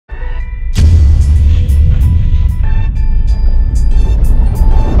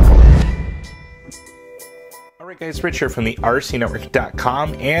Guys, Rich here from the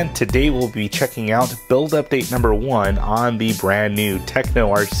RCNetwork.com, and today we'll be checking out build update number 1 on the brand new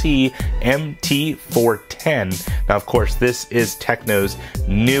Tekno RC MT410. Now, of course, this is Tekno's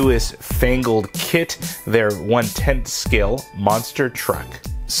newest fangled kit, their 1/10 scale monster truck.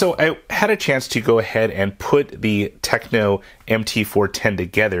 So I had a chance to go ahead and put the Tekno MT410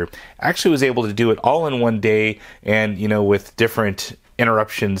 together. Actually was able to do it all in one day, and with different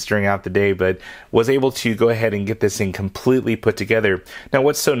interruptions during out the day, but was able to go ahead and get this thing completely put together. Now,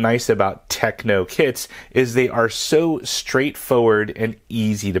 what's so nice about Tekno kits is they are so straightforward and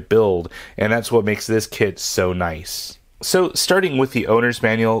easy to build, and that's what makes this kit so nice. So starting with the owner's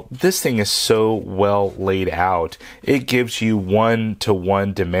manual, this thing is so well laid out. It gives you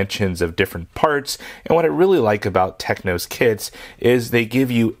one-to-one dimensions of different parts, and what I really like about Tekno's kits is they give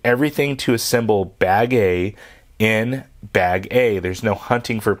you everything to assemble bag A in bag A. There's no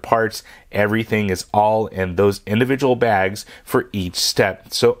hunting for parts. Everything is all in those individual bags for each step.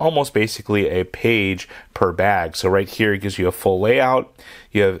 So almost basically a page per bag. So right here it gives you a full layout.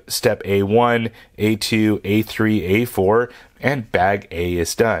 You have step A1, A2, A3, A4, and bag A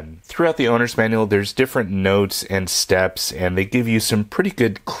is done. Throughout the owner's manual, there's different notes and steps, and they give you some pretty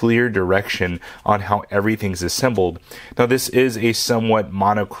good clear direction on how everything's assembled. Now, this is a somewhat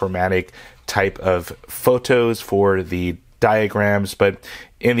monochromatic type of photos for the diagrams, but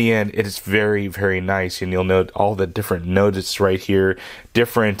in the end it is very, very nice, and you'll note all the different notes right here,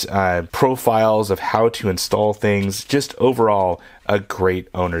 different profiles of how to install things. Just overall a great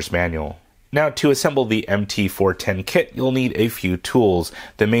owner's manual. Now, to assemble the MT410 kit, you'll need a few tools.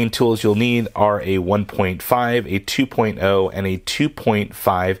 The main tools you'll need are a 1.5, a 2.0, and a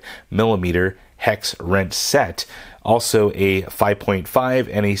 2.5 millimeter hex wrench set. Also a 5.5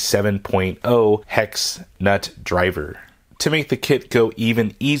 and a 7.0 hex nut driver. To make the kit go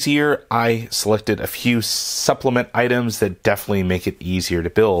even easier, I selected a few supplement items that definitely make it easier to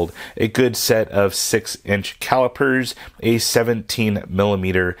build. A good set of 6-inch calipers, a 17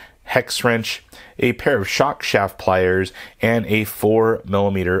 millimeter hex wrench, a pair of shock shaft pliers, and a 4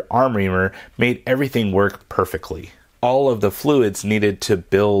 millimeter arm reamer made everything work perfectly. All of the fluids needed to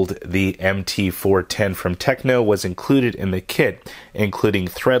build the MT410 from Tekno was included in the kit, including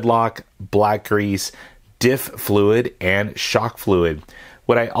thread lock, black grease, diff fluid, and shock fluid.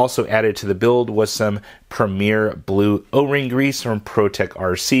 What I also added to the build was some Premier Blue O-ring grease from Protec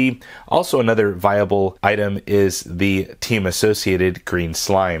RC. Also, another viable item is the team associated green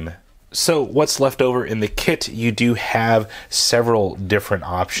slime. So what's left over in the kit, you do have several different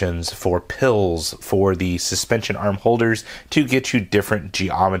options for pills for the suspension arm holders to get you different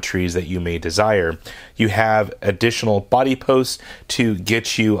geometries that you may desire. You have additional body posts to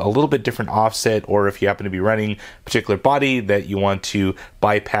get you a little bit different offset, or if you happen to be running a particular body that you want to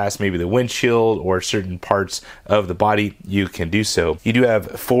bypass maybe the windshield or certain parts of the body, you can do so. You do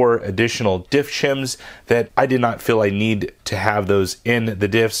have 4 additional diff shims that I did not feel I need to have those in the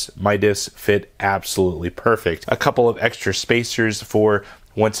diffs. My diffs fit absolutely perfect. A couple of extra spacers for,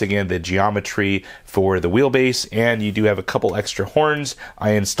 once again, the geometry for the wheelbase, and you do have a couple extra horns.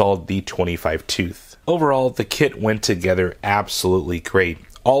 I installed the 25 tooth. Overall, the kit went together absolutely great.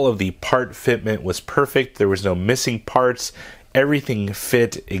 All of the part fitment was perfect. There was no missing parts. Everything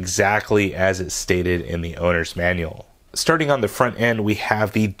fit exactly as it stated in the owner's manual. Starting on the front end, we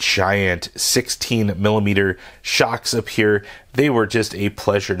have the giant 16 millimeter shocks up here. They were just a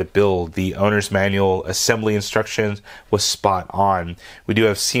pleasure to build. The owner's manual assembly instructions was spot on. We do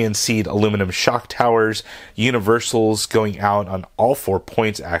have CNC'd aluminum shock towers, universals going out on all 4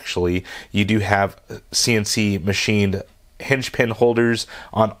 points actually. You do have CNC machined hinge pin holders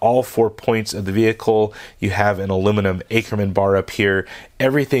on all 4 points of the vehicle. You have an aluminum Ackerman bar up here.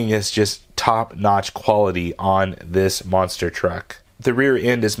 Everything is just top-notch quality on this monster truck. The rear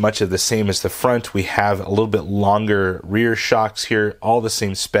end is much of the same as the front. We have a little bit longer rear shocks here, all the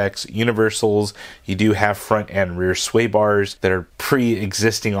same specs, universals. You do have front and rear sway bars that are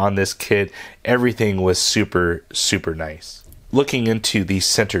pre-existing on this kit. Everything was super, super nice. Looking into the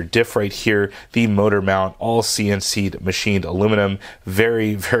center diff right here, the motor mount, all CNC'd machined aluminum,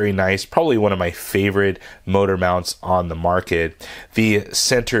 very, very nice. Probably one of my favorite motor mounts on the market. The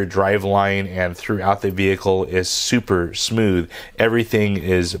center drive line and throughout the vehicle is super smooth. Everything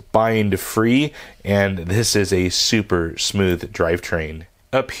is bind free, and this is a super smooth drivetrain.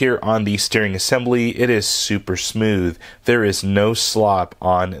 Up here on the steering assembly, it is super smooth. There is no slop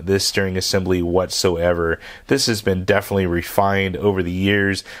on this steering assembly whatsoever. This has been definitely refined over the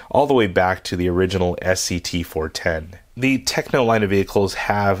years, all the way back to the original SCT410. The Tekno line of vehicles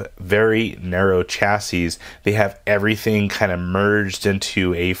have very narrow chassis. They have everything kind of merged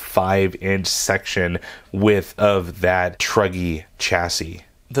into a 5-inch section width of that truggy chassis.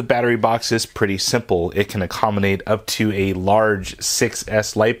 The battery box is pretty simple. It can accommodate up to a large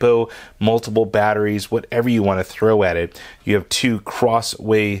 6S LiPo, multiple batteries, whatever you want to throw at it. You have 2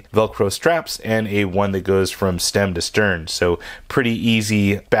 crossway Velcro straps and a one that goes from stem to stern. So pretty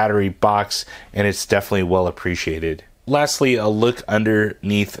easy battery box, and it's definitely well appreciated. Lastly, a look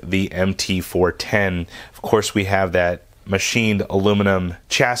underneath the MT410. Of course, we have that machined aluminum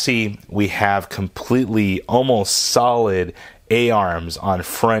chassis. We have completely almost solid A-arms on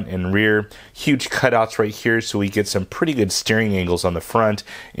front and rear, huge cutouts right here so we get some pretty good steering angles on the front,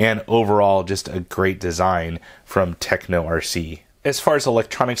 and overall just a great design from Tekno RC. As far as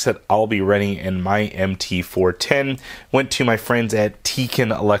electronics that I'll be running in my MT410, went to my friends at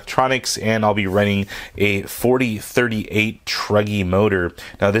Tekno Electronics, and I'll be running a 4038 truggy motor.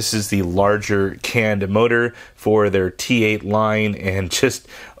 Now this is the larger canned motor for their T8 line, and just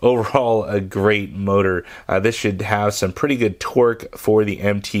overall a great motor. This should have some pretty good torque for the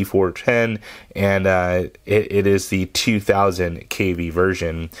MT410, and it is the 2000 kV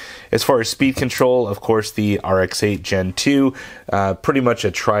version. As far as speed control, of course, the RX8 Gen 2, pretty much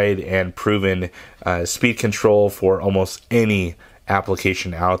a tried and proven speed control for almost any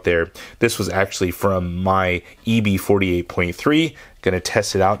application out there. This was actually from my EB48.3. Going to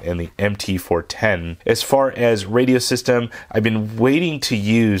test it out in the MT410. As far as radio system, I've been waiting to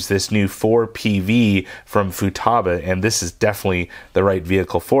use this new 4PV from Futaba, and this is definitely the right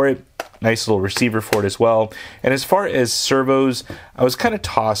vehicle for it. Nice little receiver for it as well. And as far as servos, I was kind of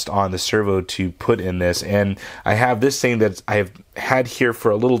tossed on the servo to put in this, and I have this thing that I have had here for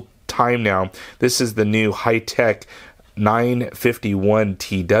a little time now. This is the new Hitec 951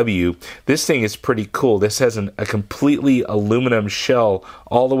 TW. This thing is pretty cool. This has a completely aluminum shell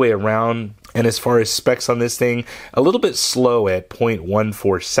all the way around. And as far as specs on this thing, a little bit slow at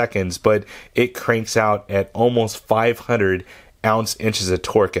 0.14 seconds, but it cranks out at almost 500 ounce-inches of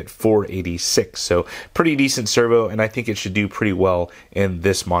torque at 486. So pretty decent servo, and I think it should do pretty well in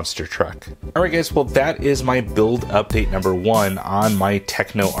this monster truck. Alright guys, well that is my build update number 1 on my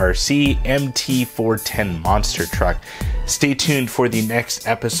Tekno RC MT410 monster truck. Stay tuned for the next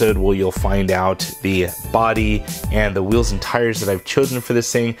episode where you'll find out the body and the wheels and tires that I've chosen for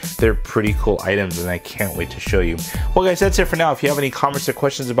this thing. They're pretty cool items, and I can't wait to show you. Well guys, that's it for now. If you have any comments or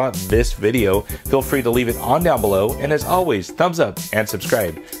questions about this video, feel free to leave it on down below, and as always, thumbs up and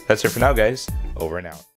subscribe. That's it for now guys, over and out.